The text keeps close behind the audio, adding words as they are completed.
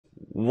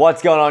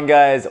What's going on,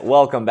 guys?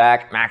 Welcome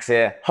back. Max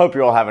here. Hope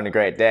you're all having a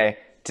great day.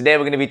 Today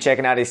we're going to be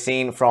checking out a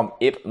scene from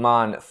Ip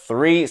Man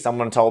 3.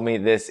 Someone told me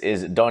this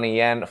is Donnie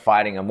Yen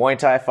fighting a Muay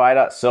Thai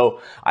fighter,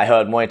 so I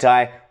heard Muay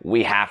Thai.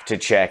 We have to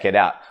check it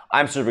out.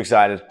 I'm super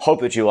excited.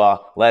 Hope that you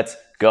are. Let's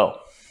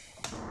go.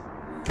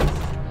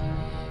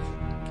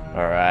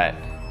 Alright.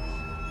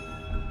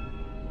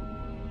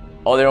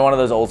 Oh, they're in one of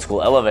those old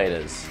school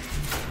elevators.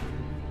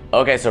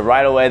 Okay, so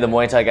right away the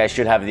Muay Thai guy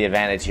should have the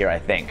advantage here, I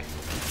think.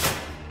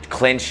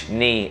 Clinch,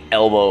 knee,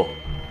 elbow,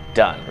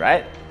 done,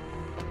 right?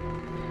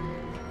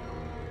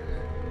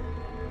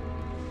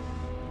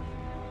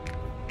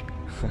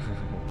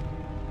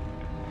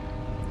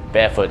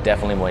 Barefoot,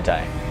 definitely Muay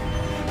Thai.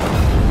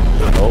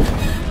 Oh.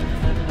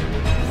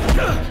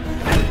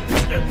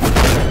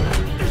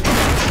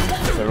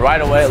 So right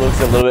away it looks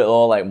a little bit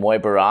more like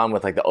Muay Baran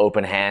with like the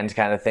open hand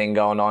kind of thing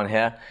going on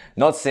here.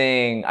 Not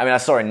seeing, I mean I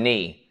saw a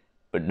knee,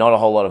 but not a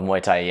whole lot of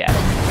Muay Thai yet.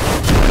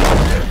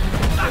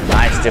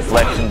 Nice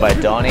deflection by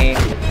Donnie.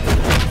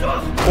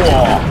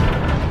 Oh,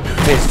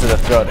 fist to the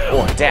throat.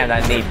 Oh, damn,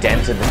 that knee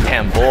dented the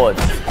damn boards.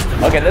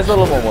 Okay, there's a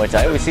little more Muay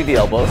Thai. We see the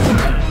elbows.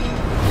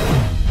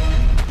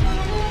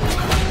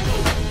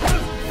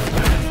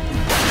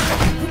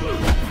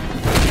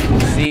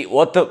 See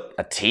what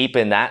a teep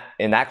in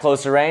that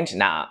closer range?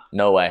 Nah,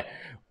 no way.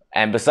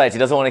 And besides, he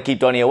doesn't want to keep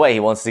Donnie away. He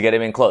wants to get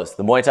him in close.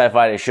 The Muay Thai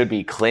fighter should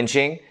be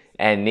clinching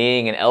and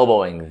kneeing and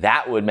elbowing.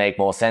 That would make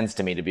more sense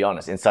to me, to be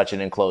honest, in such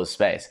an enclosed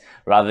space,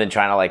 rather than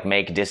trying to like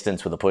make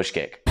distance with a push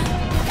kick. The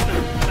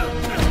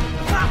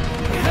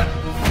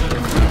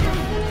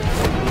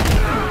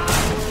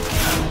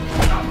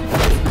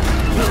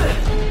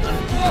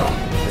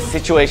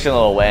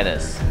situational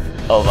awareness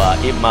of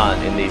Ip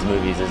Man in these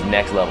movies is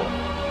next level.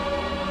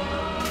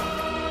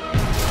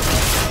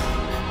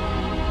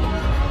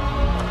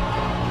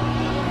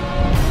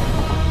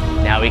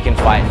 Now he can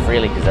fight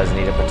freely because he doesn't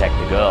need to protect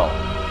the girl.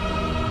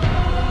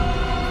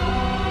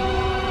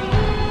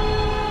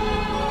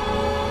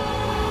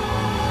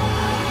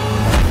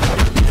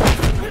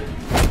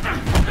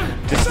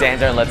 Just stands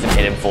there and lets him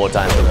hit him 4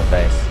 times in the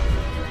face.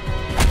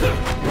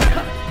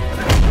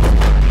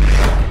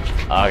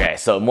 Okay,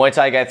 so Muay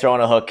Thai guy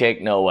throwing a hook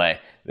kick? No way.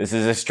 This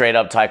is a straight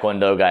up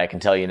Taekwondo guy, I can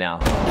tell you now.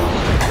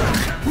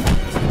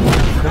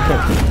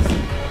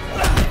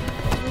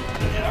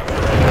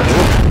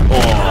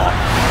 Oh.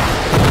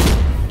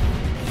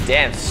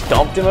 Damn,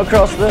 stomped him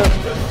across the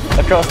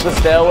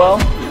stairwell.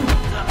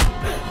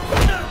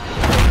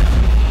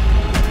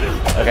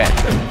 Okay,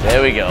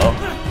 there we go.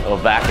 Little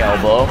back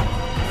elbow.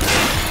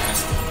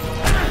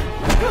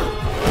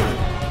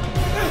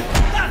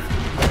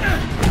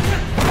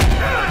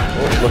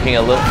 Oh, looking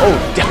a little. Oh,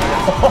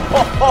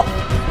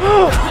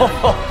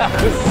 that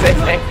was sick.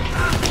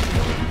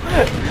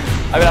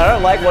 I mean, I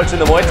don't like watching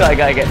the Muay Thai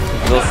guy get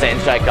a little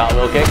Senshai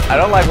cartwheel kick. I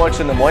don't like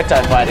watching the Muay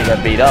Thai fighter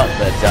get beat up,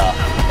 but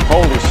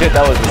holy shit,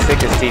 that was the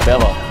sickest teep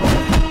ever.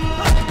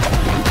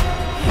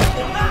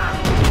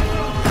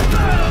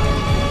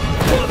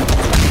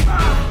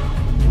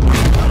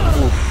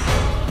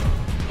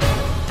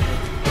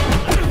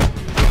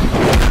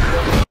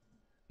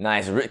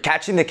 Nice.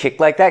 Catching the kick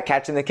like that,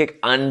 catching the kick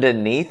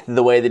underneath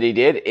the way that he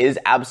did is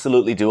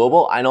absolutely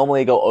doable. I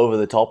normally go over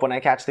the top when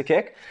I catch the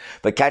kick,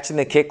 but catching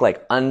the kick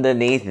like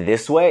underneath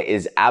this way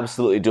is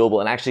absolutely doable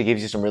and actually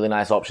gives you some really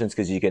nice options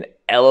because you can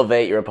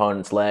elevate your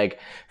opponent's leg,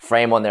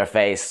 frame on their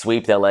face,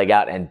 sweep their leg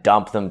out, and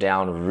dump them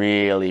down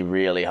really,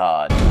 really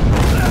hard.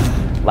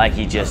 Like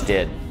he just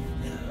did.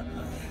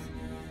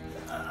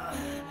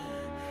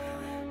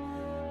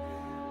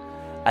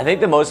 I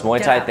think the most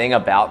Muay Thai thing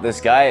about this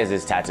guy is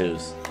his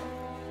tattoos.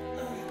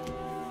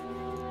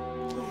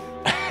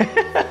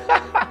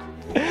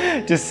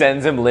 Just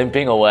sends him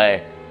limping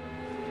away.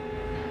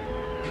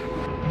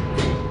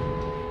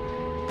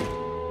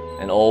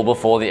 And all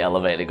before the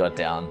elevator got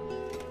down.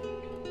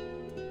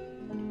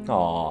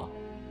 Aww.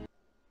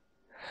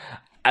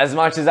 As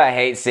much as I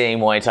hate seeing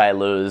Muay Thai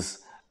lose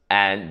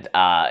and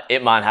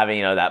Ip Man having,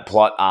 you know, that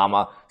plot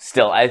armor,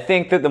 still, I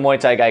think that the Muay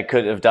Thai guy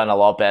could have done a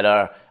lot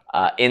better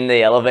in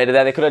the elevator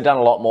there. They could have done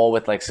a lot more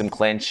with like some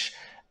clinch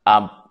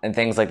and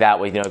things like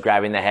that, with, you know,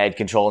 grabbing the head,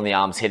 controlling the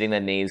arms, hitting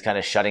the knees, kind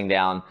of shutting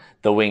down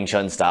the Wing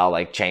Chun style,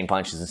 like chain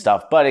punches and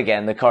stuff. But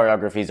again, the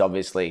choreography is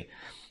obviously,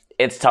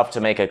 it's tough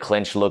to make a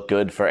clinch look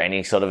good for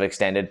any sort of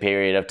extended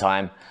period of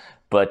time.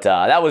 But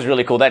that was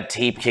really cool. That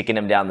teep kicking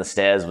him down the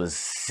stairs was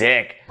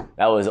sick.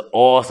 That was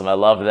awesome. I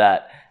loved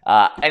that.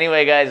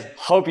 Anyway, guys,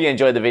 hope you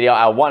enjoyed the video.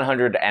 Our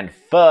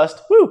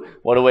 101st. Woo!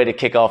 What a way to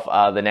kick off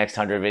the next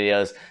 100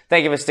 videos.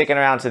 Thank you for sticking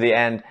around to the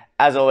end.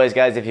 As always,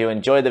 guys, if you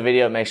enjoyed the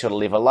video, make sure to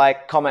leave a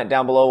like, comment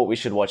down below what we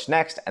should watch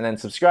next, and then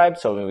subscribe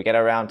so when we get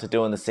around to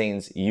doing the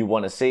scenes you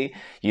want to see,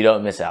 you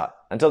don't miss out.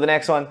 Until the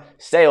next one,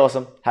 stay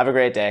awesome. Have a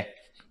great day.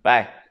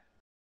 Bye.